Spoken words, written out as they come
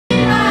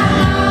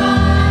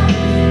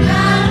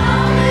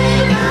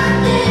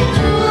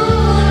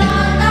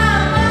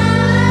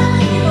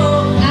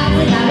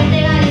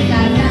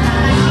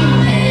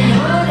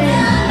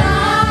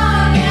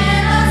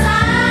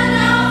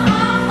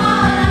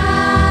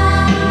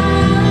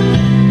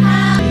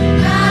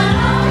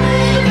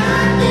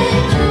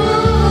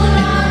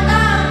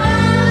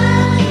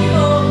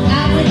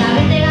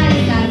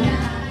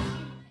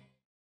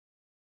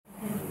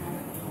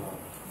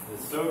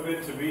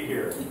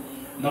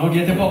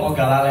我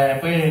搞来嘞，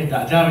被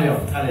打架没有？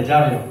他来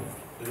家没有？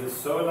 It is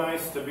so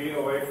nice to be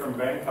away from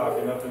Bangkok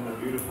and up in the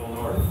beautiful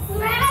north.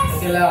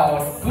 对了，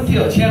古天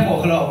有钱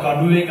我去了，搞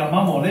路为搞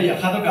妈毛嘞，也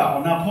看到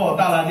搞那破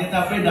大垃圾，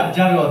他被打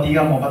架没有？第一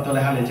个毛把多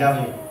来还来家没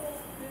有？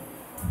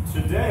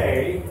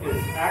 Today is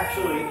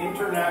actually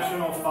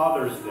International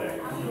Father's Day.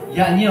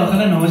 呀，你有可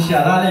能弄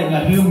下来嘞，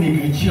俺有每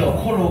个节，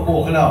可能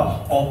我去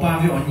了，哦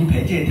，8月你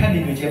陪姐，他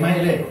每个节买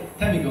嘞，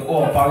他每个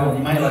哦8月你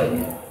买了。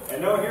 I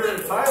know here in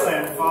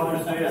Thailand,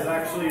 Father's Day is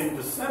actually in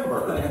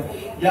December.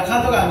 呀，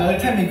看到俺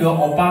他每个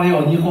哦8月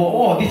你好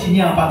哦，第几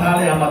年把他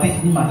嘞，把第几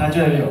年把他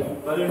这了。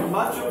 But in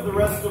much of the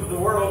rest of the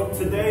world,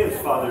 today is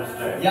Father's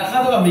Day. 呀，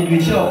看到俺每个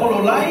节，可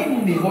能来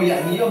你好呀，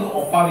你要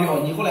哦8月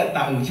你好来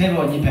打2000月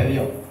你陪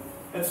了。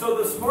 And so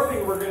this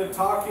morning we're going to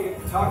talk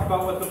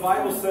about what the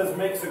Bible says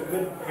makes a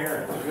good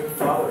parent, a good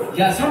father.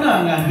 呀，上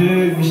那俺去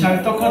遇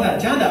上多看他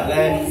家的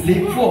嘞，离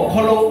谱，可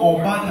能哦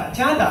把他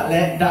家的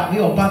嘞，打没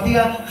有把的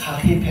啊，还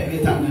可以陪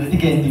陪他们一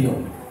个人的哟。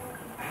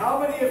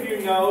 How many of you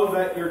know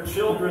that your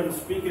children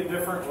speak a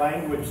different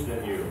language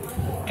than you?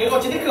 给我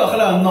今天个后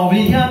来脑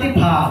皮下的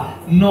怕，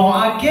脑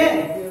阿个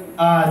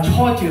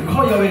超级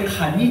靠要为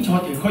看你超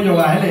级靠要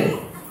来嘞。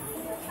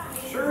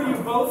 Sure, you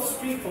both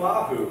speak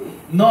Lahu.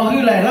 脑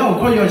去来了，我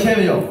靠要切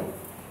没有？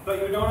 But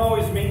you don't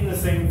always mean the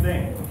same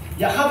thing.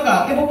 呀，他这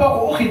个，这不包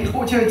括我可以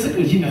我切这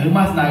个是很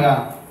嘛是哪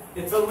个？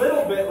 It's a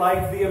little bit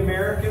like the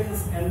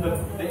Americans and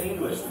the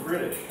English, the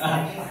British.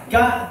 啊，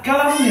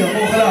刚没有我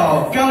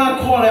了，刚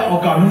考来我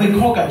讲你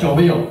考个做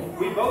没有？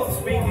 We both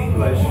speak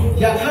English,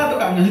 呀，他这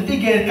个你是第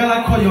个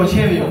刚考要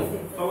切没有？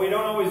 but we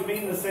don't always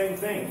mean the same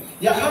thing.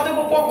 呀，他这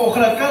不包括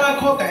了刚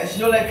考但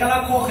是要来刚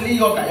考和你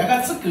要改，呀，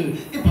这个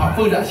你怕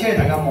不的，现在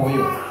大家没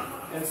有。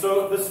 And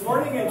so this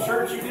morning in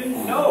church, you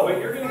didn't know,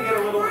 but you're going to get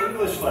a little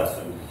English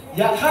lesson.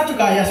 呀，他这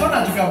个呀，说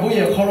那这个不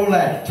也考了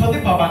嘞？从你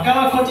爸爸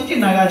刚考之前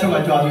那个这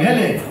个抓住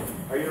嘞。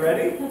 Are you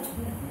ready?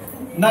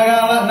 那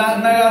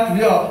个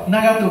主要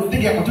那个都第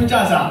一个做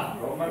家啥？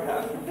 Oh my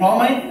God. พร้อมไ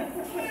หม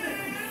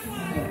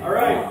All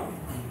right.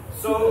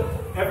 So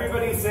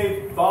everybody say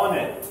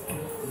bonnet.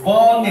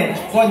 bonnet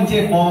คนเจ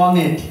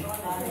bonnet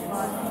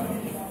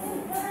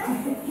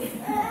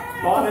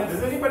Bonnet.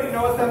 Does anybody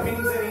know what that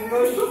means in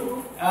English?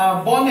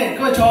 bonnet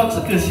ก็ชอบ这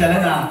个写的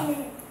呢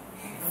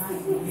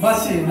ไม่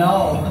ใช่ no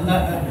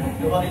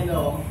nobody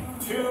know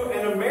To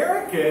an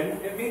American,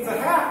 it means a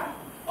hat.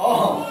 อ๋อ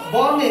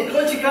bonnet ก็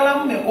ชิคาลัม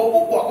เนี่ย我不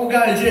管我干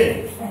这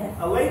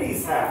A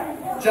lady's hat.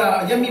 จะ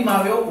ยังมีมา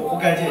เวล我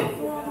干这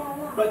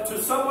But to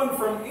someone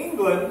from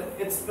England,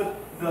 it's the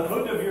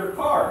hood of your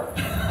car.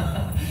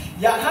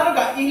 อยากถ้าเรา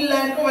กับอิงแล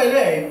นด์ก็ไปเล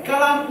ยกา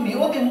ลัมมีโ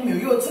อเดมมี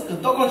อยู่这个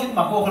都过去ม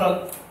า过了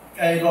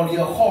老李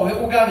的号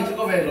我干这个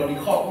呗老李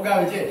号我干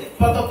这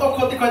不都过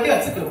这块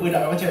这个不的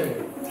我这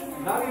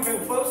Not even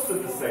close to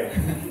the same.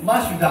 มา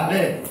สุดาเล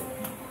ย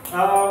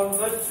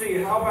Let's see.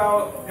 How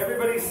about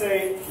everybody say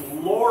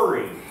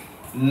lorry?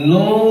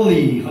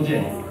 lorry เข้าใจ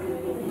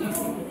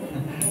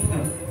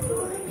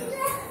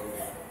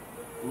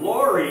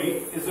Lori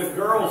is a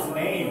girl's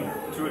name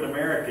to an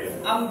American.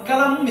 กา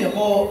ลัมมี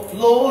ก็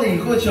lorry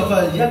ก็ชอบ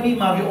ยังมี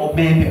มาเป็นออกแบ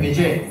บไม่ใ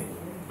ช่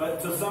But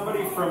to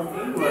somebody from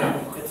England,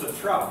 it's a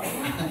truck.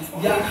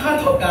 อยากข้า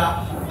ทุกกะ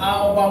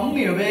ว่า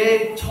มีเว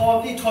ชอบ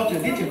ที่ชอบจุด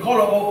ที่จุดเขาเ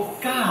รา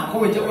ก้าเขา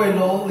ไปจะไป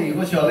lorry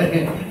ก็ชอบเลย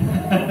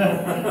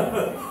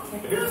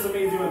Here's some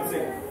easy ones.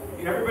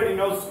 Everybody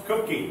knows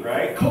cookie,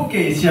 right?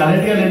 cookie เสียเลย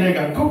เดียวเลย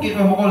กัน cookie เข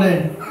าบอกเลย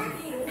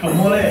เขาบ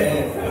อกเลย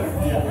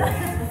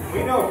We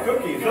know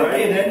cookies,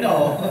 cookie right? เด่นเนา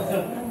ะ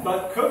But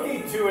cookie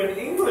to an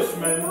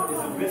Englishman is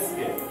a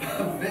biscuit.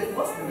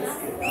 what's the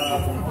biscuit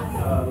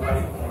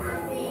Like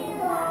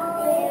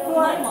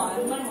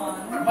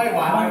ไม่หว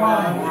าน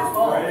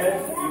bread.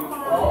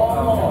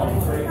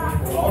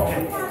 Okay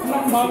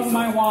ไ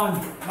ม่หวาน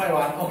ไม่หว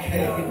านโอเค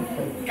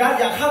การ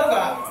อยากข้าว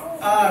ก็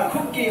คุ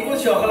กกี้ก็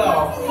ชอบแล้ว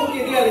คุก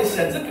กี้ที่อะไรเ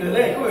สีย这个嘞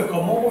ก็有可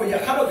能我อยา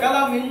กข้าวก็拉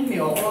面面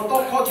我到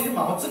考起嘛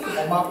我这个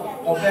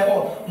我背我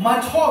蛮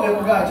ชอบเลย我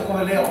这个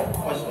嘞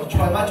我穿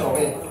蛮久的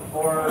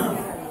Or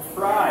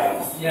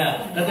fries. yeah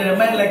แล้วแต่ไ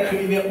ม่เลยคือ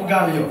เรียก我干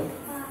没有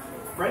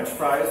French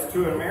fries to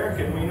an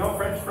American, we know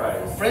French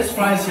fries. French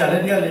fries เสียเล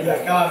ยเดียวเลย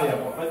干没有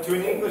But to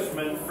an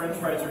Englishman, French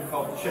fries are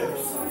called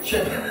chips.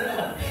 chip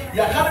อย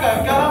ากข้าวก็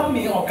干面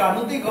我干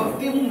นู่นที่ก็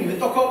ที่มึงมี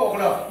ต้องเข้าบอก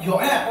แล้ว有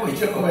แอบ我也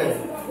这个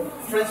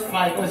French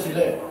fry ก็是เ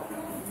ลย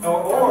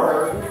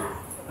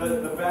Or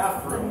the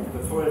bathroom,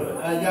 the toilet.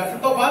 อยาก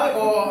ต้องพาไป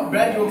ก็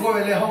bread อยู่ก็ไป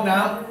เลยห้องน้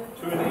ำ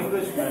To an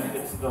Englishman,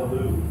 it's the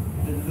loo.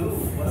 The loo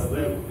The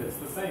loo. It's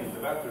the same. The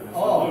bathroom is the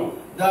哦 loo.，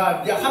那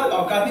要看到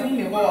家庭里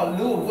面我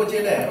如果接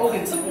嘞，OK，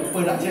这个不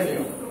难接没有。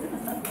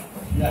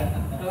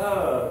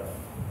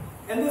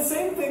And the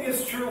same thing is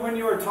true when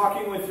you are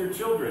talking with your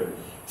children.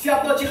 下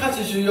多几下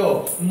就是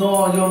有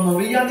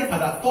，no一样的把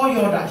它多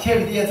有的切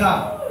的一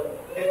场，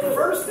 At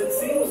first, it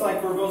seems like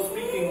we're both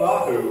speaking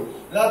Lahu,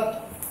 那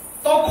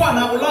多看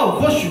那我老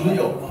或许没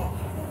有，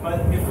 but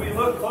if we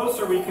look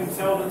closer, we can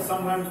tell that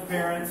sometimes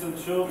parents and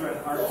children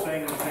aren't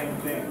saying the same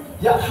thing.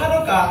 要看到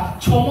个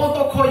全部都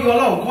可以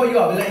老可以，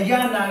为了一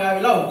样那个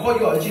老可以，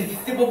而且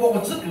这不包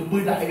括这个不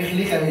难一个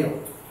厉害没有。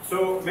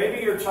So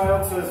maybe your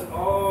child says,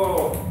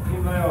 "Oh,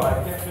 email, I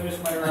can't finish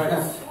my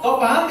rice." 到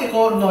班的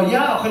个诺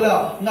亚去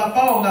了，俺爸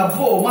俺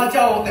父妈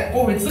叫在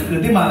过为自个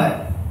的嘛嘞。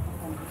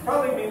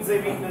Probably means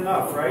they've eaten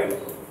enough, right?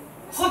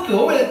 自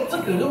个为自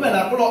个都没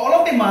了，不咯，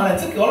我的嘛嘞，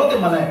自个我的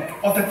嘛嘞，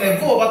我在在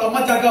父把到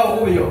妈家教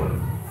我有。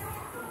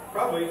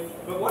Probably,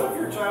 but what if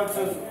your child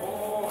says,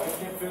 "Oh, I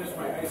can't finish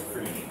my ice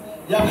cream"?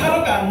 อยากข้าว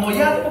กัน诺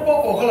亚都不包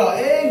括去了，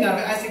俺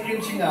个 ice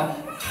cream 亲啊，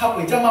差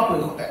回家嘛不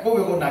在过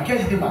为个哪开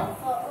始的嘛。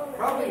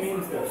Probably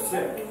means they're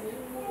sick.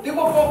 对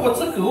我包括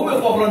自个为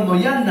包括诺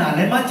亚哪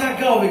来妈家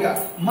教为个，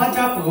妈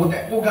家不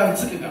在过个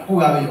自个个过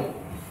个有。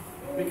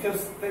Because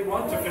they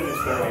want to finish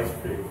their ice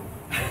cream.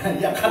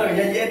 อยากข้าวอ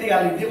ยากเย็ดที่อะ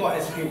ไรที่ก็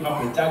ice cream มา回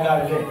家教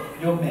เลย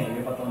有แม่เล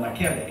ย把到哪开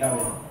来教เ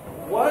ลย。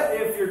What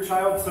if your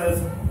child says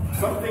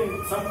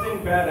something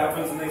bad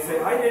happens and they say,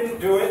 "I didn't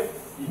do it"?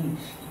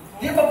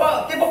 ที่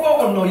พ่อ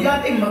คน诺亚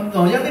ที่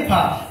ผ่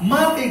ามา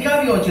ที่教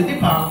อยู่จุดที่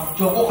ผ่าจ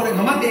บก็คน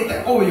ก็มาที่แต่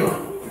ก็อยู่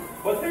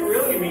What they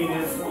really mean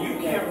is, you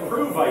can't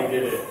prove I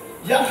did it.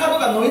 อยากข้าว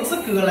กัน诺一次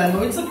个嘞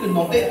诺一次个诺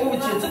的我们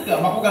这个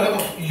嘛不干了个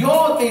要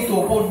对ตัว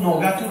คน诺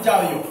个就教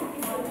อยู่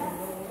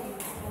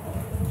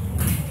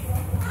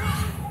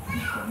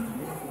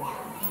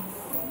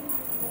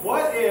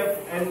What if,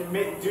 and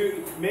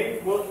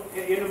well,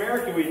 in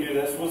America we do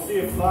this, we'll see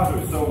if Lahu.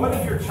 So what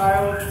if your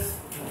child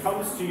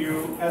comes to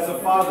you as a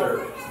father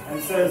and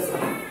says,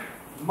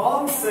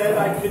 "Mom said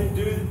I can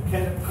do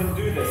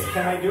this.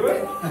 Can I do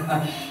it?"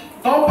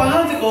 到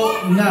班这个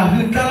俺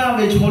去加拉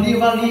维处理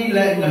完哩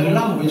来，俺去拉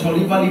维处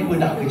理完哩不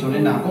打去处理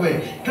哪个位？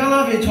加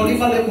拉维处理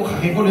完哩我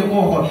还过来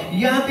过，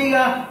亚的个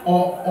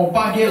我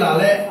爸给拿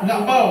来，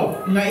俺包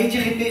俺一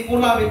直去的我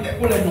拉维带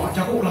过来拿，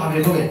叫我拉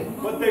维个位。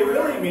What they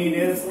really mean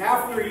is,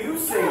 after you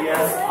say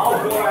yes, I'll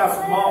go ask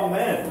Mom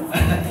then.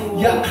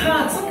 呀，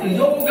看这个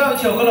要不搞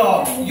巧个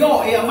了，要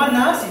哎呀，蛮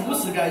难是不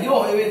是个？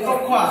要因为多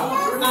夸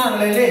按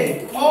来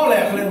嘞，all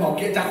来可能我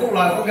给加过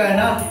来不该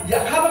呢？呀，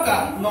看不个，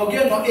我给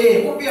我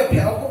哎，我别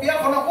骗，我别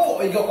可能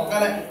我一个我干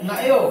嘞，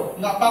俺哟，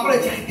俺把过来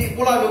这的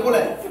过来过来，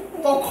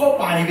多靠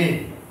白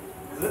呗。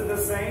Is it the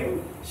same?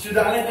 是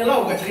的，俺那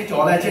老个去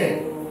找来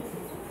去。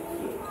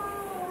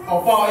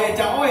哦，包哎，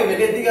讲哎，为了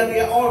这个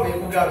二为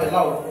不该为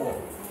老。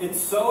It's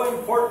so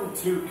important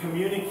to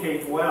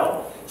communicate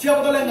well.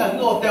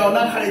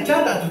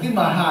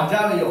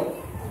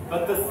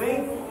 But the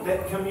thing that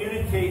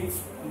communicates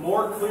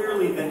more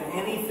clearly than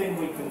anything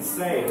we can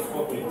say is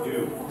what we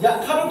do. The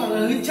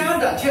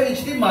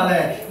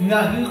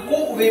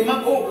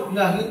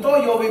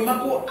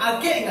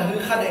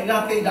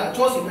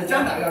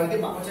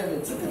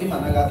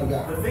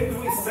things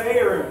we say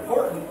are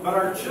important, but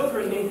our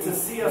children need to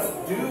see us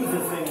do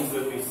the things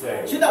that we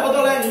say.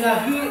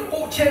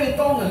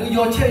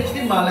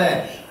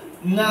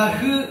 俺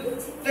去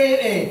对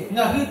诶，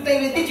俺去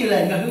对的起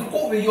来，俺去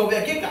过为要不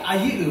要这个阿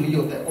姨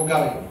有的，我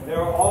讲的。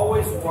They're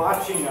always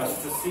watching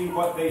us to see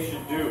what they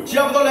should do. 只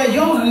要到来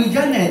要去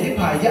人呢的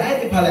牌，要爱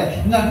的牌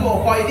嘞，俺去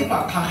我怀的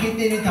牌，看黑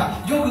的的他，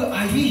要去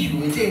阿姨有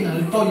的这，俺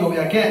去到要不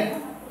要这。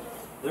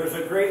There's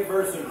a great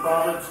verse in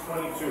Proverbs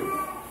 22.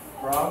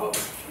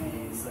 Proverbs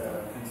is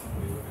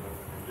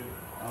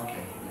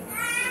okay.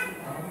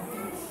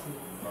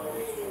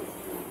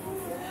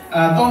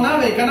 到那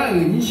位跟那有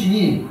你是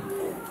你。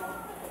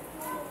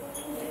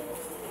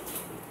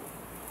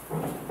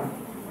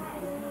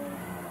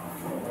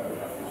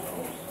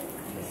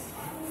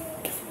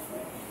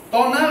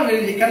到那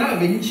位跟那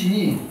位起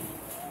你，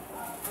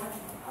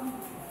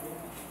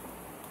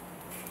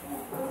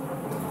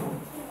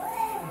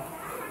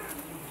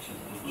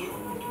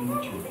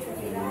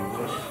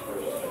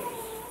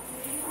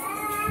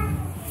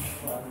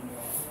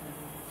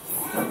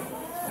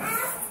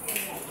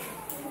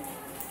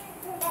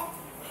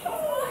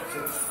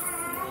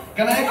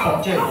跟那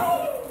考这。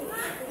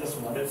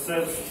It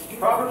says,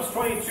 Proverbs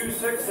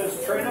 22:6 says,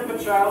 "Train up a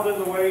child in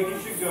the way he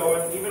should go,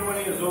 and even when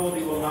he is old,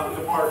 he will not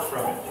depart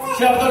from it."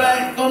 下到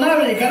来，到那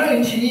里，跟那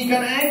人起你，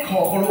跟那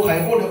考好路还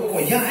过来，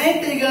我呀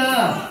爱这个，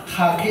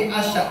他给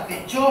阿啥的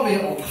教为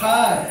我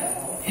看，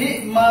黑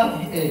马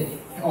诶，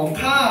我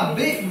看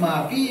白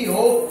马比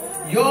有，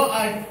有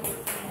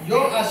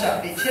阿啥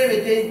的切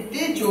为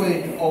的教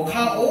为我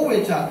看我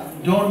为啥，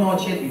有哪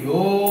切的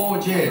有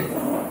这。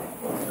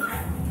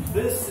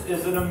This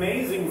is an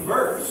amazing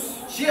verse.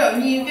 是啊，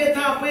你的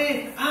他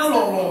会阿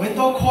罗会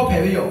多靠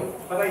朋友。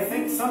But I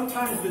think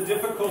sometimes the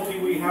difficulty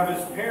we have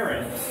as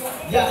parents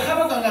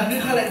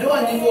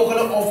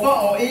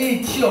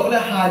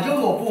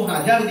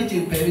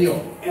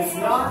is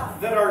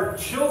not that our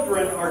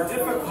children are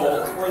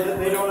difficult or that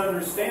they don't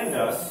understand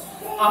us.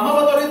 I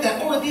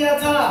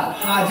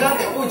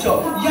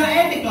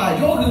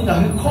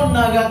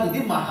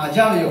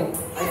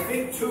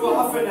think too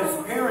often as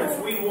parents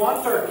we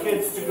want our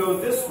kids to go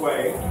this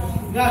way.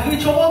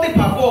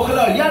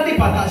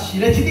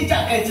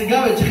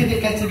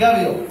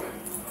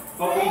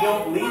 But we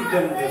don't lead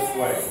them this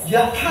way.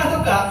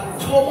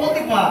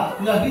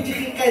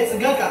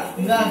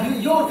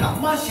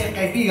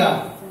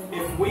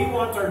 If we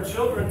want our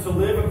children to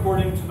live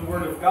according to the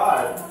Word of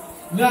God,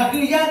 ngà cứ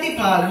ya đi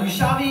phà lùi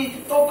xa đi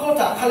tốt khó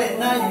thà khai lệ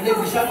naอยู่ใน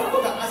lùi xa tốt khó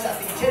thà asa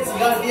thì chết gì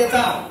gan đi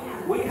ta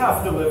We have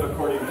to live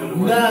according to the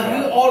word. ngà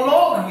cứ ở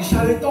lỗ lùi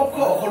xa đi tốt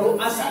khó khó lỗ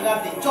asa gan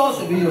thì cho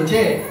sự bây giờ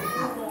chứ.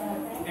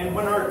 And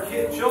when our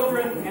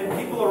children and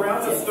people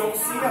around us don't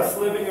see us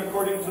living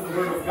according to the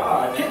word of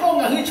God, khi ông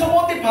ngà cứ cho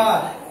mốt đi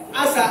phà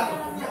asa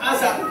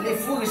lì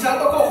phu lùi xa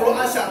tốt khó khó lỗ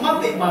asa mắc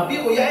đi mà biết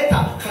của ya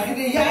thà khai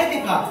cái ya đi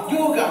phà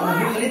vô cả một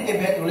người đi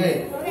về rồi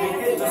they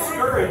get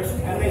discouraged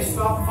and they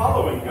stop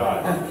following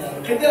God.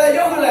 khi thế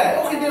là vô cái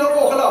này, khi thế nó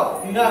có cái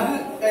nào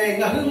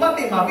ngà hư mất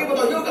thì mà biết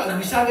bao nhiêu cả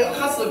người xa cái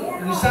khác sự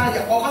người xa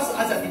giờ có khác sự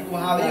asa thì của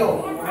hà đấy.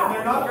 And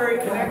they're not very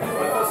connected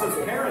with us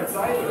as parents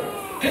either.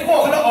 khi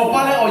có cái nào ở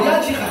ba này ở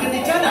nhà chỉ khai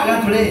cái cha nào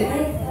gan thôi.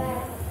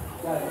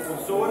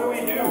 So what do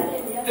we do?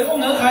 Thế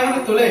ông nhớ khai cái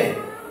thôi.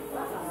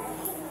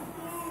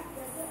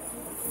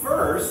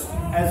 First,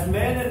 as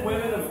men and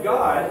women of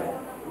God,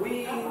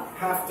 we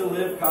have to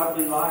live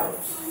godly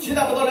lives. Chỉ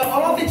là bắt đầu là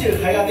Allah thì chỉ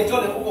khai cái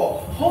cho nên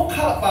ông không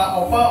khác ba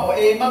ở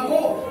em mà có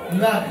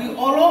ngà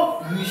cứ Allah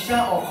người xa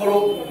ở kholo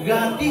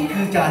gan thì cứ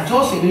trả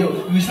cho sự điều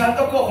người xa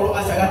đó có kholo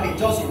asa gan thì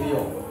cho sự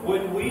điều.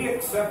 When we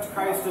accept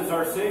Christ as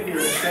our Savior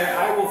and say,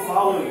 I will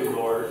follow you,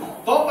 Lord,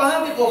 đó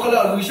ba thì có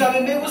kholo người xa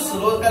bên mấy cái sự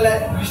đó cái này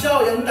người xa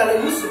ở những cái này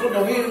cái sự đó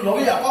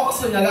nói về có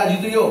sự nhà cái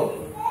gì điều.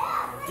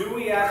 do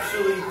we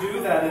actually do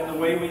that in the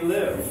way we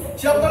live?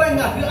 Siapa tahu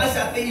ngah cứ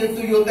asa ti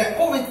itu yo tak,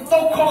 kau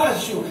betul kau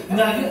kasih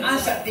ngah cứ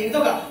asa ti itu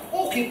kan,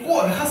 okay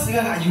kau nak kasih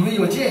ngah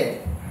yo je.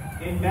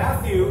 In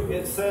Matthew,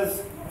 it says,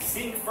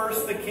 seek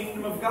first the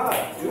kingdom of God.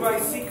 Do I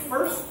seek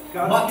first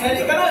God's Maka ni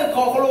kingdom? kerana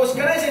kalau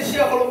sekarang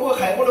saya kalau kau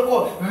khai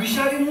kalau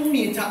bisa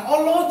minta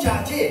Allah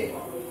je.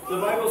 The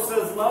Bible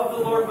says, love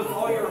the Lord with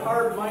all your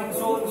heart, mind,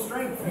 soul, and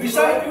strength. Do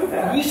Bisa I do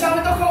that?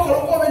 betul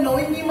kalau kau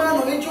nói ni mana,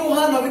 nói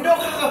Tuhan, nói doa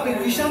kau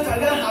bisa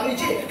jaga hari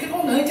je.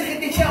 Kau ngah je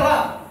kita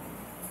cakap.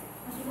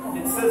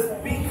 It says,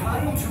 be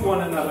kind to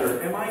one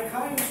another. Am I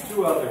kind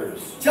to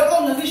others?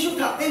 Siapa ngah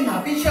suka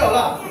tema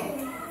bicara.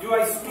 Do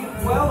I speak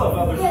well of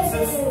others? It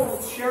says,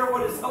 share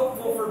what is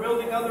helpful for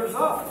building others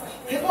up.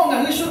 Kau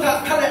ngah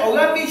suka kalau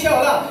orang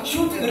bicara,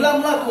 suka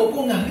dalam lah kau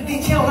ngah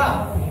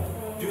bicara.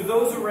 Do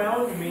those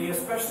around me,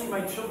 especially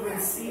my children,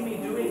 see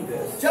me doing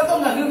this? Siapa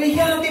ngah hư cái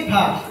yang đi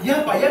phà,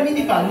 yang phải yang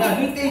đi phà ngah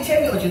hư tê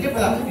chen ở trên tiếp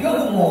là yêu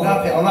hư mồ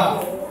gà phèo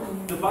là.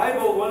 The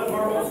Bible, one of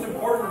our most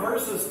important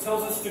verses,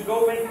 tells us to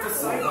go make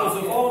disciples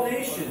of all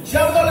nations.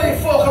 Siapa tahu lagi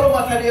fo kalau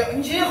mata dia,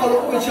 ini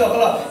kalau kau cakap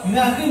kalau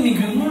ngah hư ni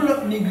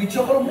gu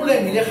cakap kalau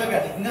mulai ni dia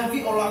kagak ngah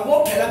hư orang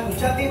gua phèo là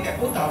kucing tê tê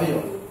kau tahu yo.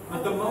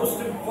 But the most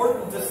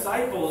important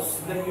disciples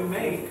that you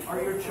make are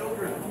your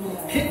children.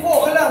 Khi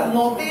kau kalau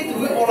nanti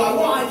tu orang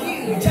gua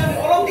aji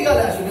cakap orang tiga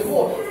lah sudah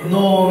kau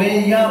novel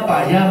yang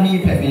apa yang mi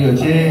phèo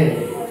je.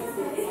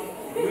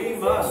 We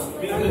must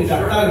be Người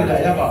đặt ta người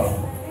đại gia bảo.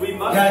 We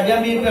must.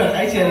 Yang mi phèo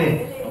cái xe này,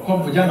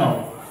 không phụ cho nó.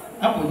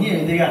 Áp phụ như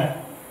thế kan?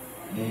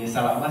 Ni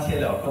salah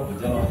masih lah, không phụ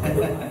cho nó.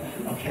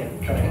 Okay,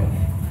 correct.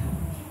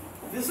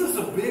 This is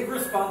a big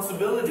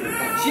responsibility.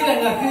 Chỉ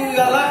là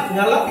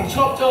ngah lap bị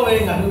chọc cho về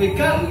ngah bị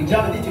cắt người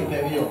cha đi chịu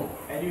phải biểu.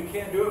 And you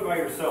can't do it by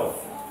yourself.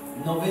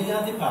 Nó bây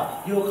giờ thì phải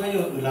yêu khai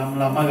yêu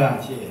làm mà gà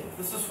chứ.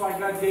 This is why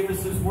God gave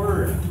us His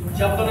Word.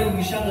 Chập tôi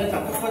người sang người ta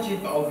có chỉ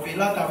bảo về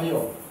là ta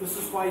biểu. This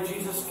is why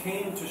Jesus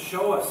came to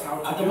show us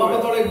how À to tôi do mà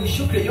it. tôi người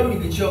xuất cái yêu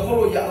mình chưa có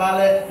lối là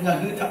lẽ ngah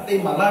người thắp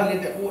tên mà là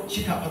để ô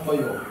chỉ thắp thôi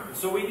yo.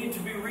 So we need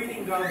to be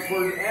reading God's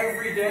Word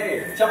every day.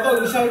 Chập tôi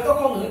người sang tôi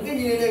có người cái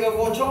gì để cái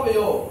vô cho về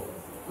yo.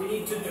 We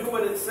need to do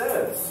what it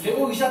says. Khi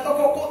người sang tôi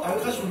có tại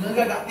cái số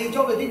người đặt tên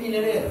cho về cái gì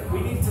này. We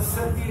need to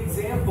set the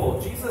example.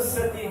 Jesus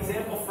set the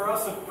example for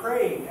us of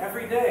praying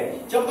every day.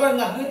 Chập tôi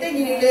ngah người tên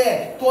gì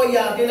này tôi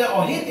ya tên là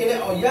ở hết tên là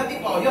ở ya thì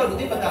bảo ya đủ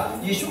tên bata.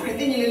 Giêsu cái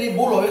tên gì này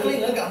bố lỗi cái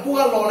người cả bố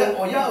ga lỗi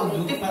ở ya đủ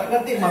tên bata cái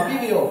tên mà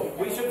biểu.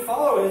 We should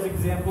follow His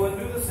example and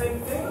do the same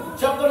thing.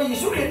 Chập tôi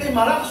Giêsu cái tên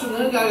mà ra số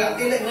người cả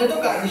tên là người đó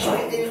cả Giêsu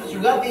cái tên số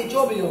ga tên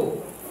cho biểu.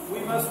 We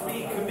must be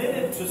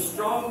committed to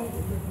strong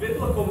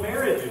biblical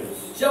marriages.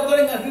 Chập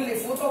tôi ngah người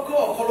phụ tôi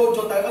có kholo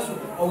cho tại cái số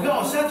ở cái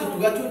ở sát cho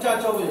tụi cái chúng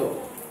ta cho biểu.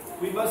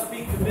 We must be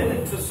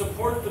committed to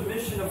support the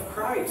mission of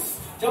Christ.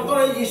 Chập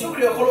tôi Giêsu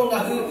cái kholo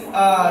ngah người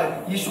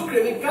Giêsu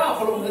cái bên cao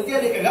kholo người tiên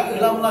để cái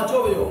làm là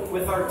cho biểu.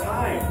 With our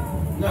time,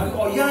 Ngah người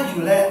ở ya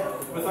dù lẽ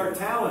with our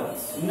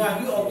talents,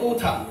 ngah người ở tu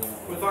thà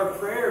with our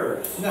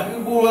prayers, ngah người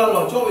bố ga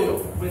lỗi cho biểu.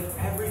 with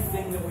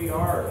everything that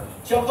we are.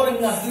 Chập tôi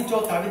ngah người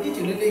cho tại cái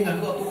chữ này ngah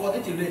người ở tu có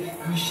cái chữ này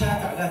người xa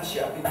tại cái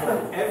chia bên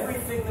trong.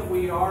 Everything that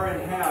we are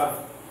and have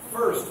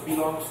first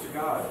belongs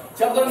to God.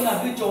 Chập tôi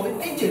ngah người cho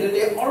cái chữ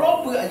này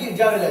Allah bữa ở dưới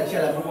ra là chia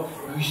là một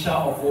người xa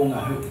ở phố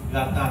ngah người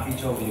gạt ta bên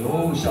cho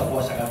biểu, xa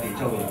phố xa bên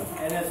cho biểu.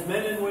 And as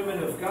men and women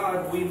of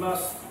God, we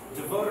must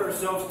devote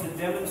ourselves to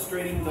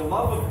demonstrating the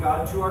love of God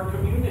to our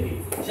community.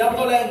 Chập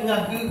tôi là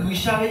ngah người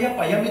xa cái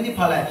apa yang mesti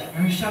phải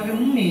người xa cái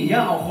mì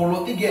yang ở kholo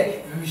tiga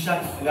người xa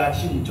gạt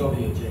chim cho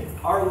biểu chứ.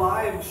 Our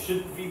lives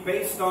should be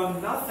based on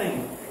nothing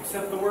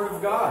except the Word of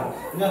God.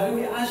 Ngah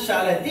người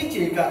asa là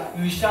tiga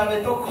người xa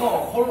cái tôi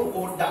có kholo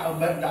có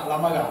đã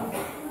làm mà.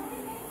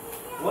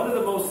 One of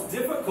the most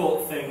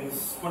difficult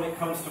things when it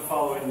comes to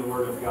following the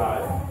Word of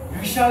God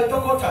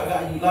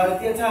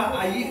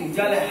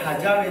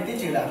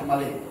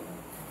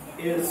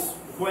is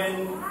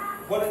when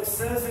what it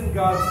says in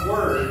God's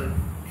Word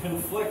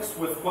conflicts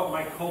with what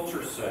my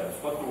culture says,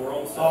 what the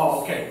world says.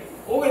 Oh, okay.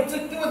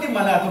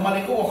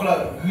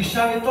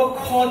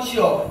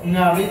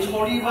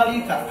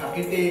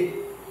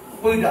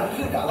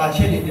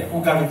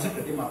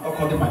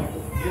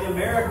 In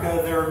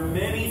America, there are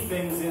many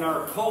things in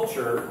our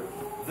culture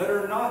that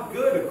are not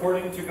good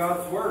according to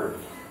God's Word.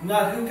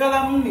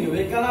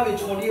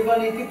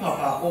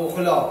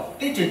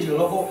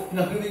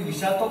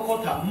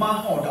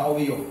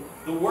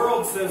 The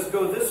world says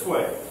go this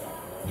way.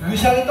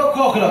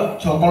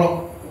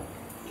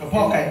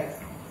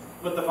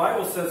 But the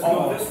Bible says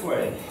go this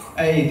way.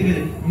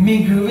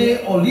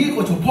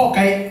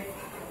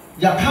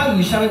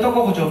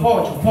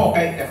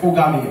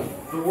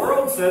 The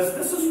world says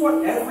this is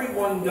what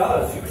everyone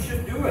does. You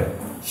should do it.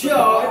 But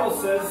the Bible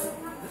says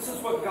this is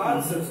what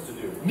God says to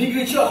do.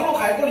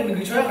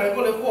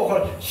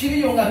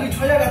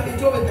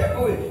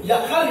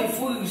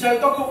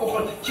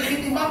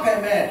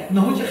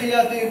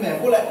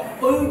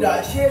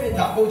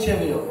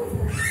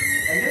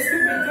 And this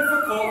can be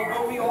difficult,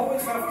 but we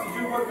always have to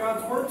do what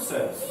God's Word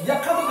says.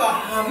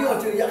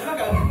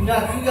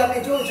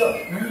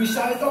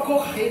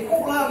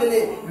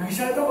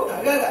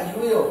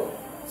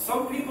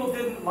 Some people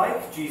didn't like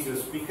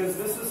Jesus because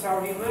this is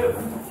how he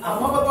lived.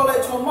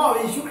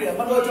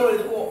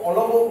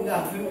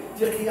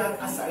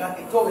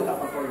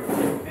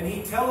 And he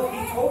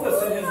told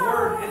us in his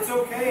Word, it's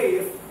okay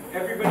if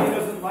everybody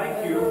doesn't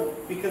like you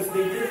because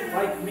they didn't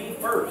like me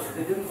first.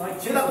 They didn't like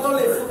Jesus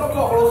first.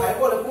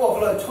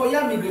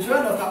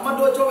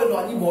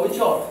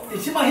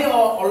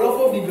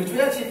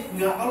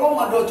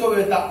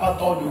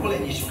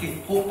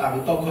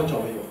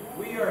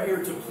 We are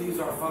here to please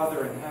our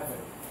Father in heaven.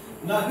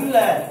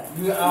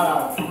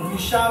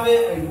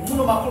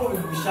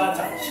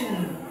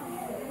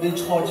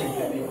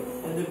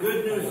 And the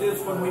good news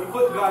is when we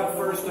put God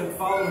first and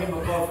follow Him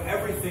above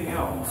everything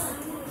else,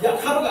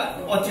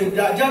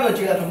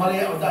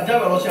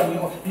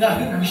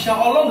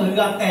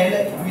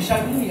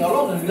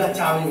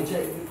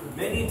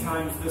 many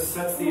times this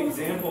sets the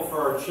example for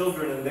our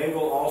children and they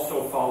will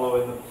also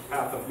follow in the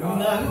path of God.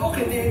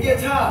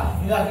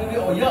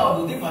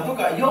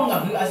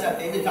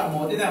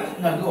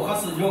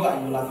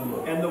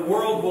 And the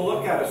world will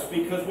look at us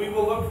because we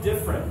will look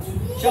different.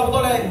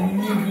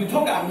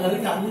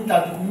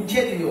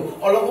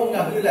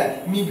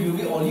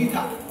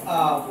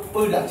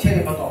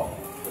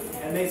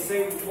 And they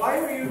say, why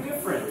are you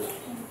different?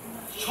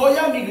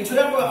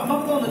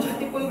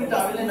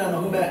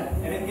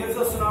 And it gives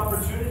us an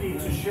opportunity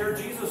to share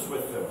Jesus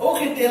with them.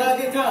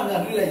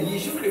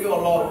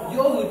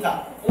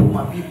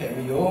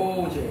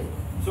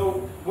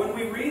 So when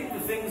we read the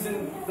things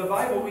in the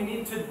Bible, we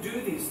need to do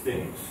these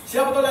things.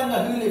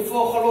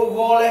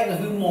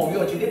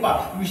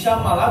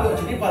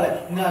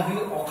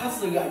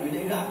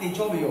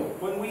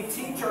 When we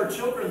teach our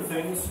children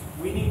things,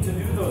 we need to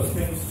do those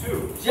things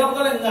too.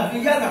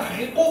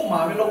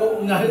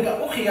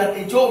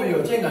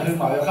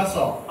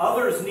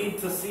 Others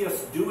need to see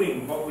us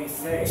doing what we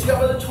say.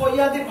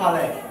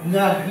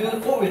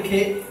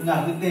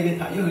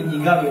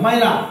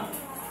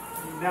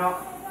 Now,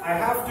 I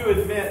have to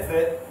admit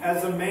that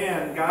as a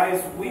man,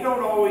 guys, we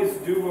don't always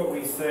do what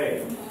we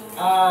say.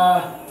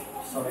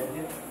 Sorry.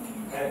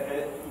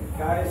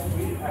 Guys,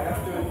 I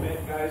have to admit,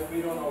 guys,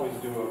 we don't always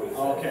do what we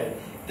say. Okay.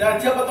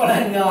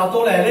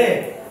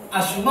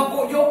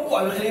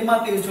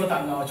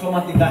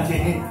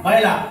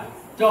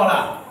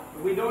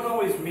 We don't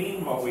always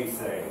mean what we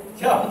say.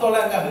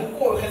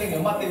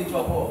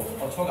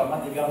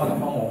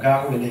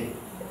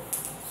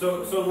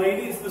 So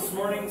ladies, this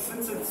morning,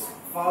 since it's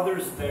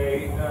Father's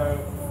Day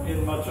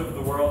in much of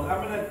the world,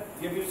 I'm going to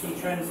give you some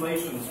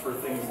translations for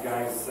things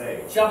guys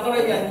say.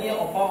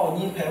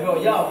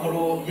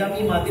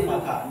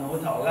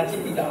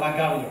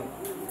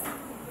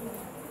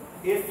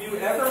 If you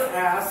ever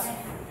ask,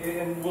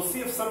 and we'll see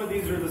if some of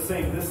these are the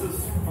same. This is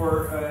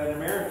for an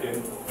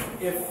American.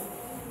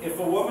 If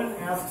a woman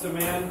asks a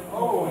man,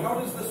 "Oh, how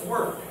does this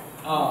work?"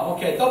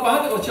 Okay.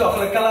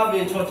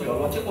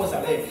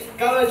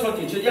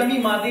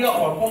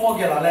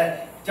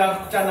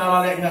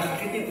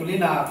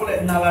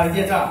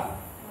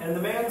 And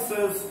the man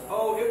says,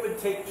 "Oh, it would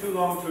take too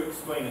long to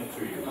explain it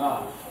to you."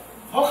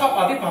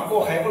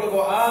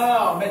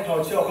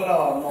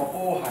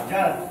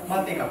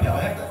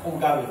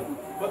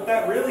 What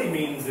that really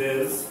means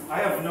is, I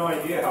have no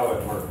idea how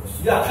it works.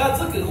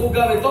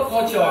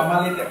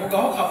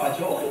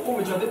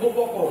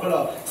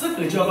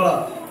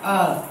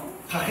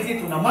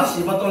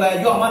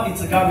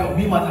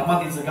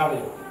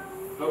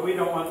 But we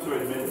don't want to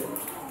admit it.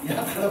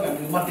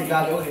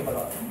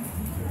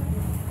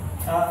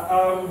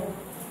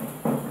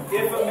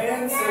 If a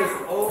man says,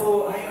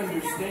 "Oh, I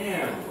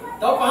understand,"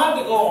 到把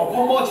这个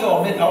泡沫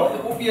叫没头，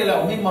不别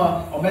了，没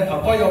嘛，没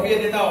头，到要别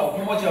的头，泡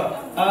沫叫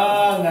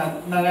啊，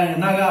那个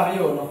没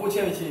有，那不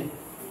切去。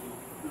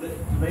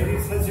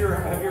 Ladies, have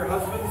your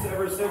husbands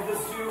ever said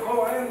this to you?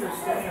 Oh, I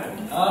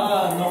understand.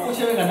 啊，那不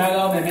切个那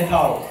个没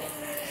头。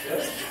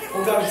我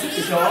讲自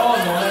己叫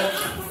那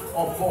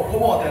泡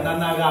沫的那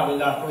个没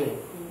啦，对。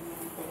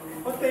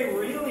 What they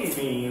really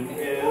mean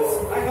is,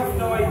 I have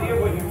no idea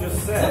what you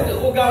just said.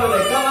 But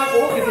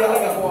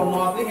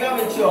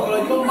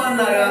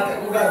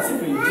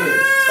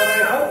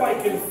I hope I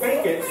can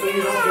fake it so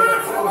you don't get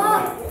upset with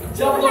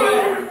me.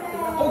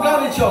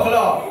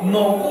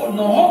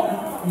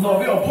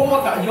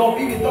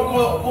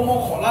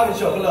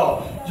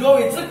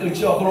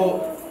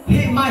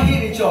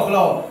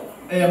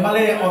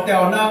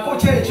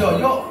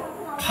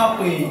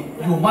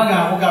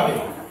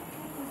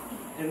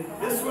 And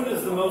this one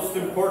is the most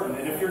important.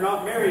 And if you're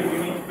not married, you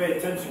need to pay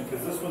attention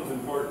because this one's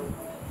important.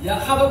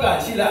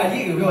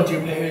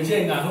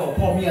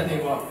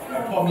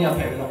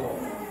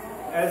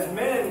 As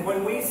men,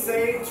 when we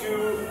say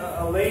to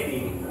a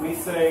lady, we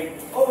say,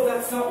 "Oh,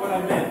 that's not what I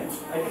meant.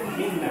 I didn't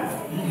mean that."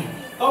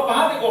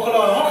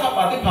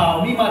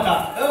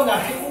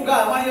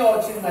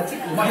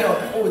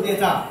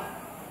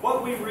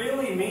 What we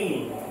really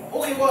mean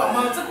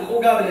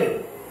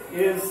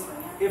is,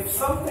 if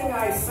something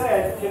I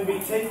said can be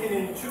taken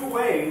in two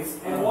ways,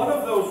 and one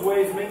of those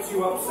ways makes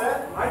you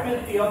upset, I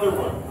meant the other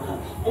one.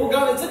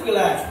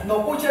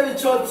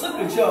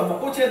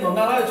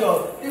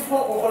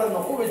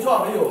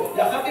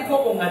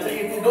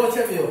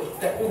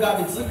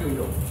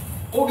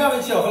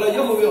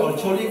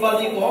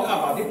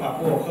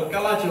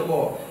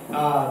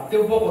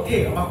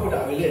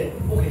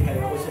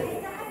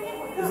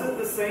 Is it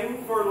the same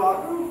for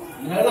Lahu?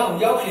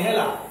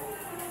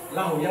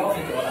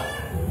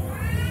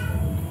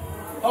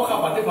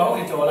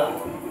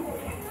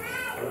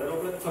 A little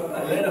bit.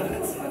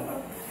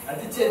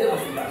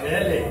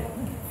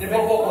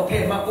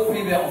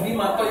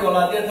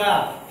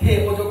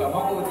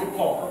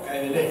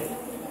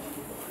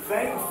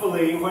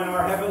 Thankfully, when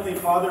our Heavenly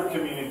Father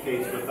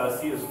communicates with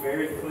us, He is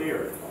very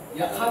clear.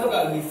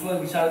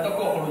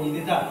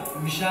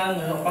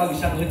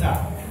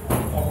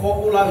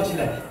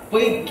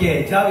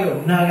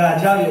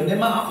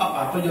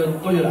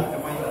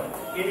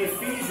 In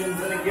Ephesians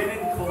and again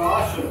in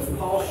Colossians,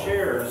 Paul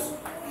shares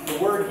the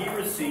word he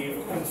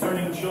received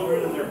concerning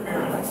children and their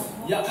parents.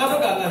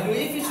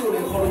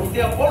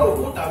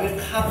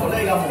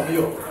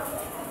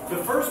 The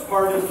first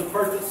part is the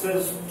part that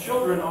says,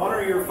 "Children,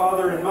 honor your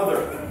father and mother."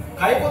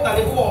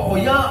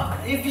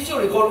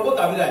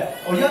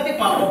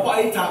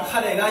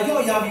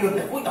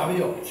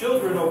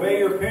 Children, obey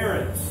your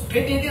parents.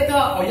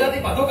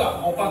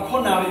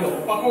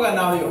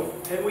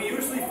 And we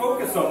usually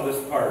focus on this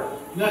part.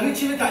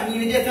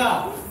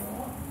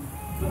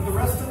 But the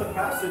rest of the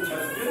passage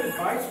has good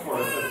advice for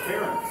us as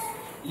parents.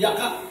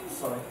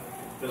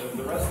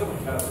 The rest of the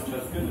passage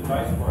has good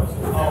advice for us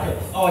as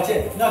parents.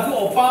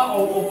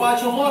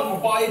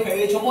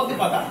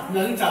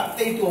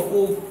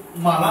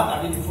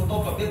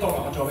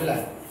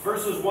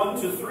 Verses 1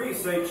 to 3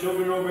 say,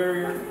 "Children, obey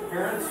your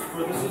parents,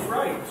 for this is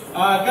right."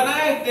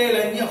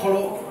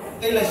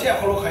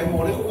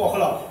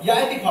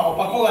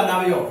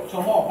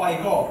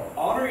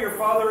 Honor your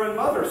father and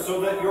mother so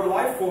that your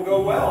life will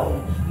go well.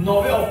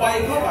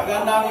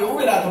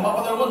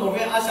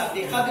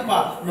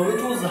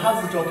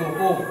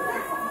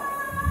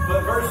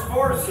 But verse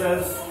 4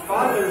 says,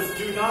 "Fathers,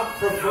 do not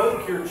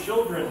provoke your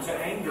children to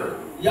anger."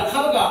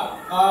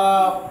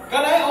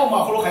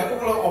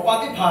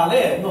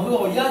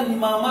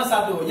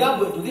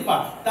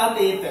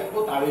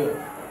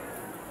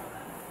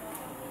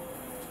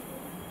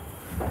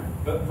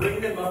 But bring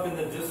them up in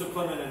the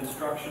discipline and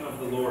instruction of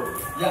the Lord.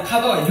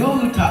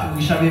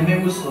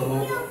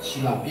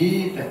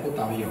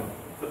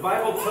 The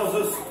Bible tells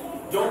us,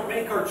 don't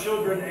make our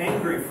children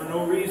angry for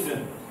no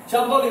reason.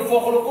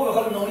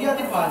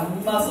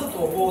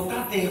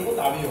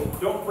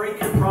 Don't break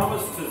your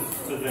promise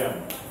to them.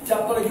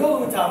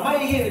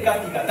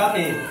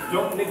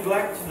 Don't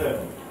neglect them.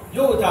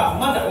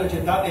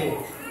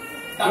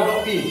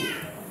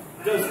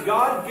 Does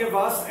God give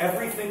us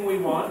everything we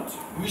want?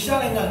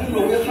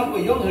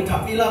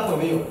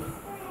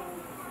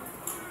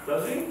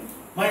 Does He?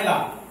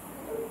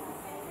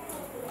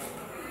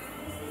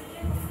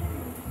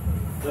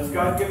 Does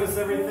God give us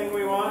everything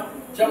we want?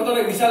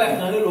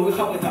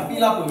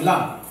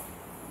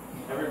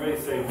 Everybody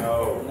say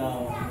no.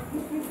 No.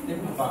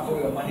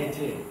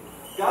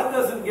 God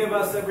doesn't give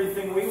us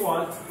everything we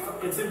want.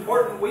 It's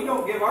important we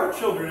don't give our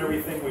children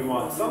everything we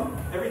want.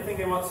 Everything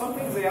they want. Some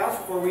things they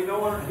ask for we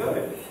know aren't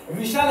good.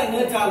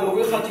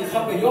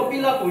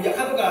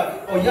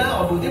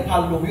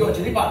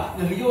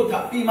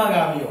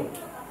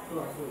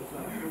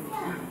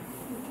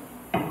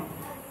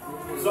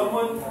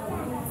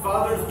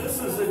 Fathers,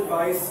 this is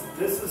advice.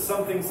 This is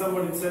something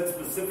someone had said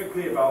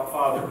specifically about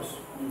fathers.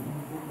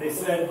 They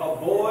said, a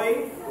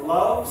boy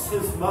loves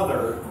his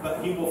mother,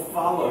 but he will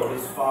follow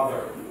his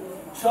father.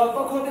 cho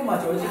có khối thì mà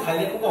chỗ gì khai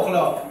lên cũngบอก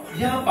là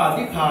ya bà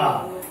đi phà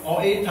ở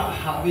ấy thà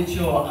hạ với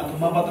chiều à tụi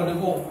mà bắt đầu được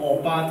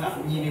ở ba thà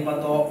nhìn bắt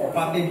đầu ở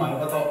ba đi mà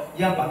bắt đầu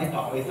ya bà đi phà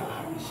ở ấy thà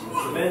hạ với chiều.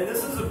 Man,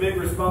 this is a big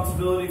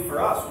responsibility for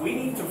us. We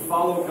need to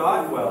follow God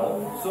well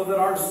so that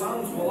our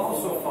sons will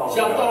also follow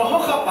Trong đó God. họ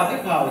khắp bà đi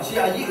phà chỉ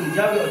ai ý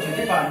gia về ở chỗ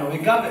đi phà nói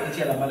gáp về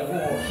chỉ là mà là cô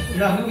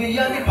nhà người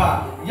ya đi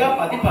phà ya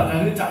bà đi phà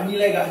người trả như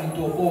lại cả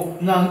những tổ cô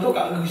ngang tổ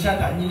cả người sang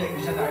trả như lại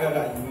người sang trả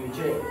cả những người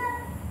chơi.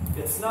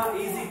 It's not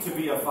easy to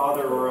be a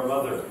father or a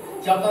mother.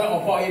 Trong đó ở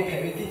bao nhiêu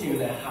phải biết chữ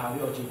là hạ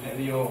với chữ phải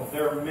biết.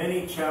 There are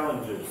many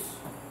challenges,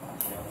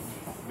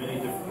 many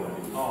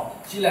difficulties.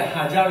 Chỉ là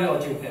hạ giao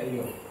với chữ phải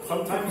biết.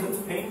 Sometimes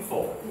it's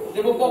painful,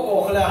 Thế bố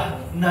cô là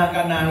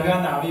naga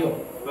nào biết.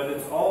 but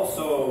it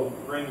also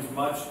brings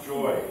much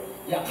joy.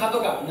 Ya khá tốt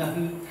cả là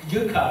cứ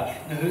giữ cả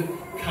là cứ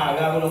khá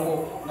ra với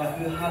cô là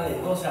cứ hai lệ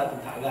tốt sao thì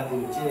thả ra từ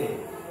chơi.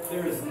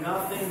 There is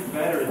nothing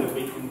better that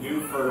we can do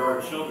for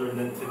our children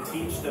than to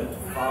teach them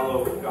to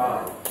follow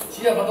God.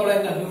 Chỉ là bắt đầu là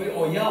cứ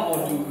ở nhà ở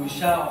tụ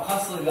sao khá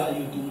sự là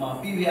yêu tụ mà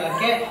bây giờ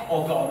cái ở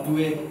cái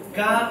đuôi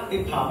cá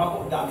cái phá mà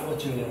cũng đã ở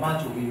chơi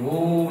mà chủ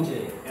yếu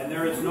chơi. And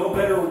there is no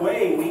better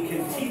way we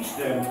can teach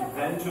them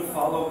than to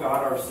follow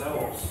God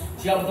ourselves.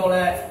 Chỉ là bắt đầu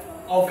là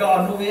ở cái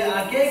đuôi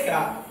cái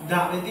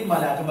đã đến tí mà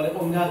là tụi mình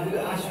ông nhà cứ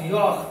suy yếu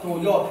tôi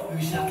yếu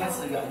vì sao khá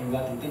sự là yêu là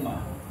tụi tí mà.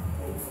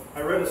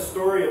 I read a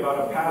story about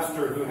a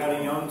pastor who had a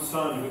young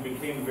son who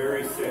became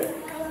very sick.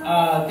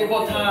 Thế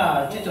bộ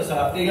tha chỉ cho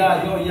sao thế cái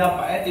yếu ya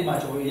phải tí mà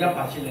chủ yếu ya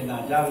phải chỉ là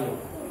nãy giờ yếu.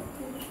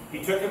 He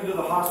took him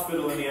to the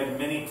hospital and he had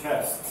many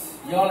tests.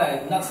 Yếu là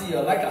nãy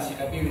giờ lại cả sự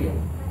cái biểu.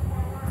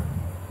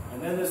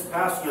 And then this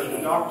pastor,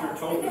 the doctor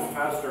told this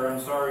pastor, I'm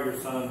sorry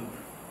your son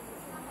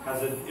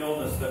has an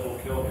illness that will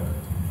kill him.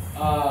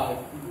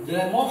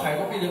 Giờ mỗi ngày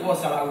có biểu có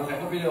sao là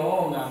có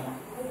biểu ngang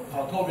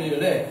họ thô biểu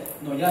đấy,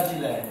 nó ya chỉ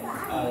là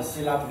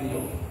sẽ làm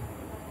biểu.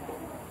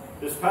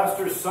 This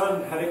pastor's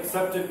son had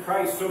accepted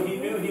Christ, so he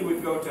knew he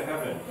would go to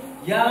heaven.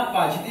 Ya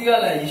bà chỉ tiếc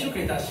là Giêsu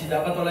Christ đã sinh ra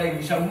bắt đầu là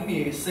người sống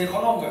mình sẽ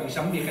khó nói cái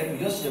sống mình cái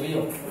điều gì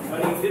vậy?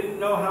 But he didn't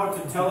know how to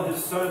tell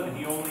his son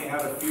he only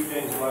had a few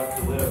days left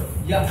to live.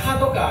 Ya khá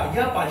tốt cả,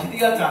 ya bà chỉ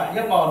tiếc là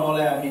ya bảo nó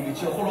là mình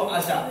chưa khó lo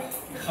asa,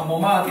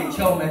 không mà thì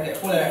chưa mà để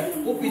khó là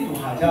cũng bị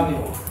tụt hạ ra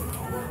vậy.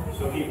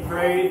 So he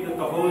prayed that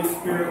the Holy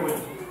Spirit would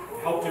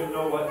help him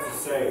know what to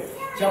say.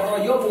 Trong đó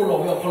yếu bộ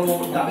lộ khó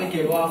lo đã bị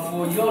kêu là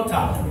phu yếu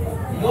thà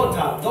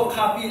đốt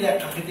khá bị là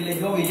cái gì là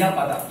yếu về ya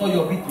bà đã tôi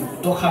yếu bị tụt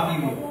đốt khá bị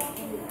vậy.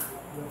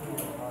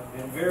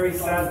 And very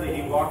sadly,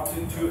 he walked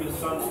into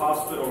his son's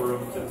hospital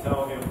room to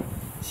tell him.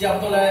 Sau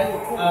đó là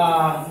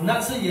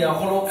nãy sự gì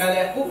khó lo cái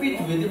là cũng bị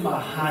tụt đi mà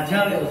hạ ra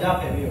là ra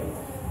phải vậy.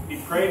 He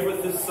prayed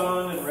with his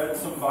son and read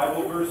some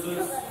Bible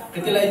verses.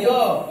 Cái thứ này yếu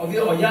ở phía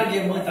ở nhà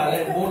game mới ta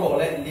lại bộ lộ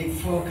lại lịch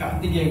phô cả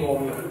đi game gọi.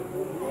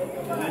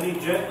 And then he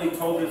gently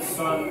told his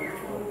son,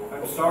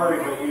 I'm sorry,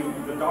 but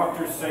the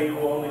doctors say you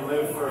will only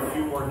live for a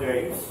few more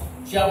days.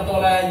 Sau đó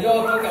là do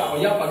tất cả ở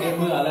nhà bà game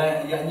mới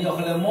là nhiều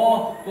khi là mua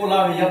cô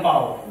la về nhà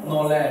bảo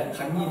nó là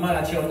khánh nhi mà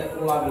là chiều tại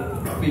cô la về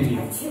bị.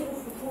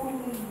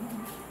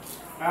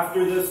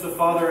 After this, the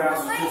father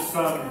asked his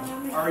son,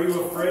 are you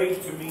afraid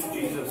to meet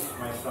Jesus,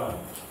 my son?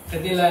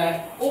 Cái thứ là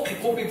ô khi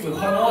cô bị bự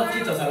khó nó chỉ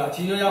cho là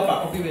chỉ do bà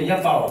cô bị về nhà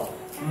bảo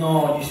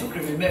nó Giêsu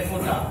Christ về mẹ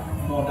phốt cả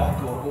nó đã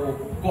thuộc cô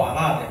quả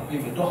la để bị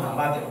về đó hàng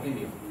la để bị.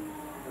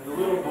 And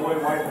the little boy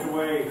wiped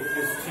away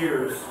his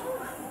tears.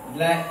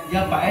 Là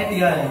nhà bà ấy thì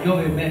là do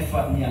về mẹ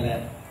phật nhà là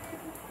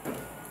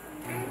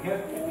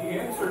He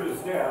answered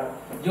his dad.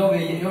 do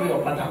về ở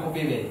bàn thảo cô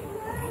bị về.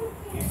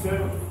 He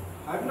said,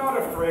 I'm not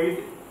afraid.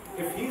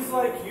 If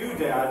he's like you,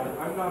 Dad,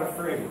 I'm not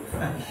afraid.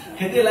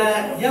 Thế thì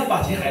là nhà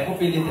bà chỉ hay cô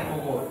bị lên để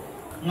cô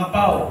ngã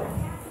bảo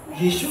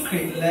Giêsu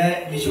Christ là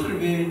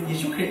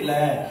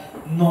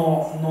nó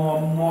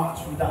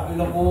chủ đạo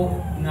với cô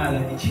ngài là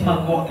chỉ mà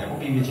cô để cô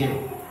bị về.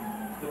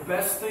 The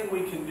best thing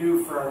we can do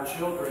for our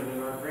children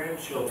and our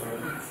grandchildren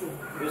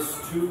is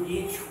to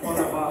each one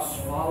of us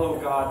follow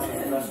God to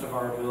the best of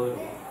our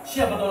ability.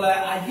 Siapa tahu lah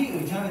aji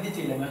ujian itu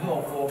je lah,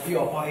 macam apa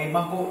dia apa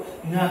emang ko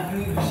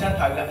ngaku bisa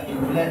tagak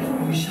itu lah,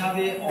 bisa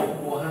be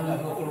apa hang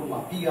ngaku kalau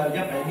mati ya,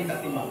 ya pergi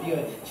tak mati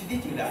ya, jadi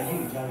je lah aji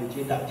ujian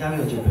je, tak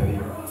jangan je pergi.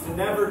 To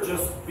never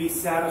just be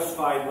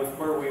satisfied with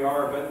where we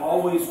are, but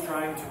always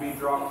trying to be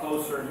draw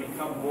closer and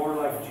become more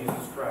like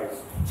Jesus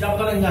Christ.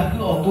 Siapa tahu ngaku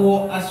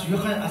auto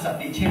asyukan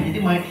asal dicem, jadi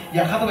mai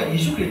ya kata kan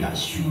Yesus kita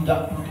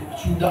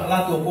sudah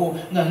lah tu ko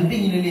ngaku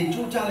tinggi ni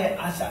cuca le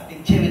asal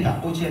dicem tak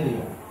boleh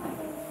le.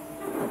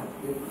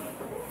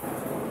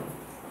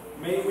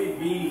 May we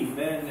be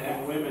men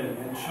and women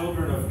and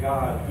children of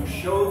God who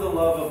show the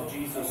love of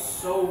Jesus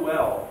so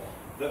well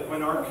that when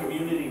our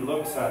community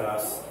looks at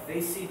us, they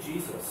see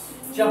Jesus.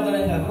 Siapa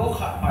tahu ngaku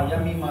khap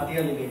payah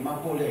mati le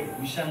mampu le,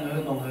 bisa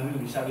nong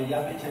bisa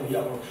beja beca beja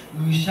ko,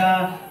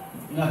 bisa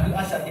ngaku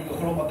asal di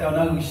kalau kau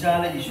tahu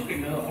bisa le Yesus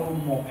kita kalau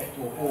mau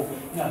itu ko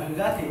ngaku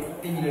gati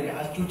tinggi le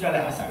cuca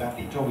le asal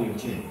gati coba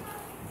je.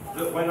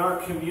 That when our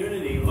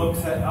community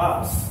looks at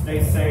us, they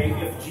say,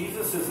 if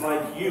Jesus is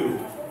like you,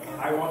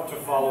 I want to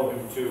follow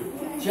him too.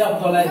 只要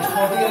到来错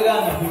啲个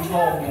呢，去错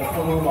嘅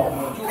follow 落，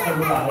就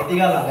follow 落嚟啲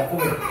个啦，嚟嗰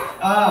個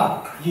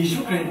耶穌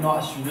基督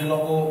呢，屬於嗰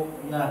個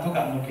那ทุกอ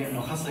ย่าง嘅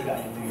嗰個世界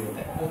有啲嘅，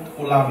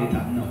我拉俾他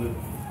呢去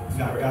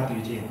夾對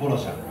住，冇落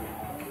上。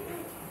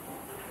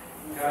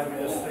God,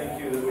 we just thank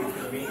you that we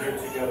can be here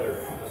together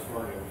this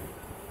morning.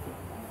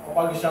 我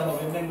把佢上到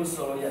邊個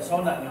時候，耶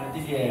穌呢啲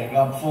嘅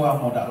咁富啊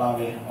冇得拉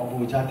俾，我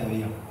冇揸對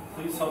嘅。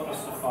Please help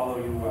us to follow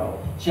you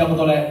well. 只要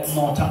到來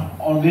攞出，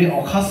我哋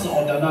我開始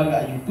我哋那個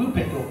要不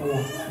配到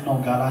我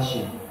攞加拉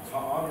先。To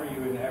honor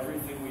you in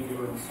everything we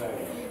do and say.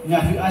 我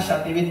去阿下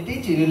啲邊啲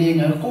字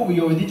嚟，我高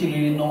有啲字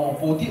嚟攞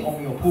補啲我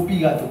有補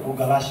比嘅到補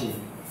加拉先。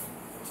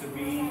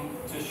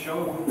To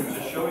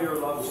show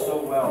your love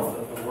so well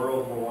that the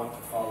world will want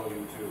to follow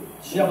you too.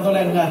 只要到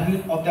來我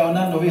去我哋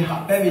那攞去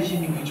下邊位置，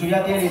你去出一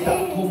啲嚟打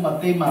通埋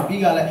啲麻痹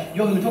嘅咧，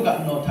要去ทุกอย่า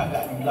ง攞睇嘅，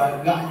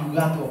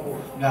要到補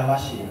加拉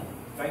先。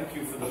Thank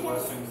you for the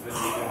blessings that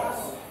you give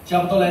us. 只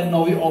要到來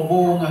攞去我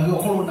補，我去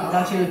可能拿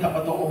拉先，睇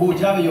到我補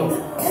加嘅喲。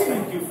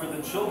Thank you for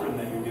the children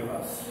that you give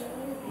us.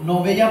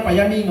 攞去一百一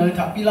米我去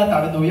睇，比啦，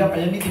但係攞一百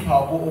一米啲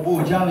跑步我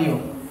補加嘅喲。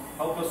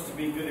Help us to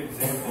be good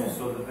examples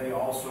so that they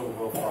also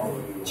will follow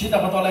you. 只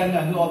但係到來我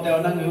去我哋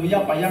那個一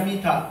百一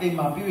米睇，啲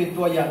麻痹會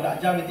多人，大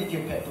家會啲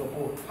條皮到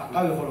補，下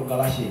交要可能加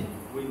拉先。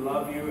We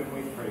love you and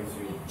we praise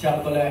you. 只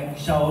要到來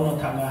小攞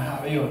睇我下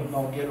嘅喲，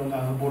攞嘅攞我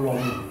去補落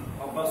去。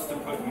Help us to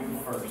put you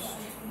first.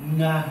 我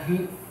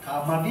去睇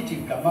埋啲字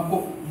咁啊，個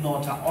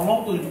攞查我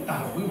攞到大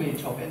會為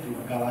錯嘅做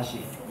加拉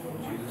先。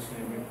In Jesus'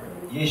 name we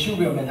pray. 耶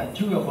穌嘅名睇，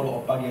主要可能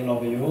我把嘅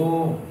落嘅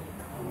喲。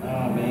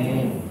阿門。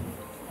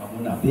阿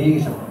門啊，俾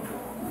嘅時候。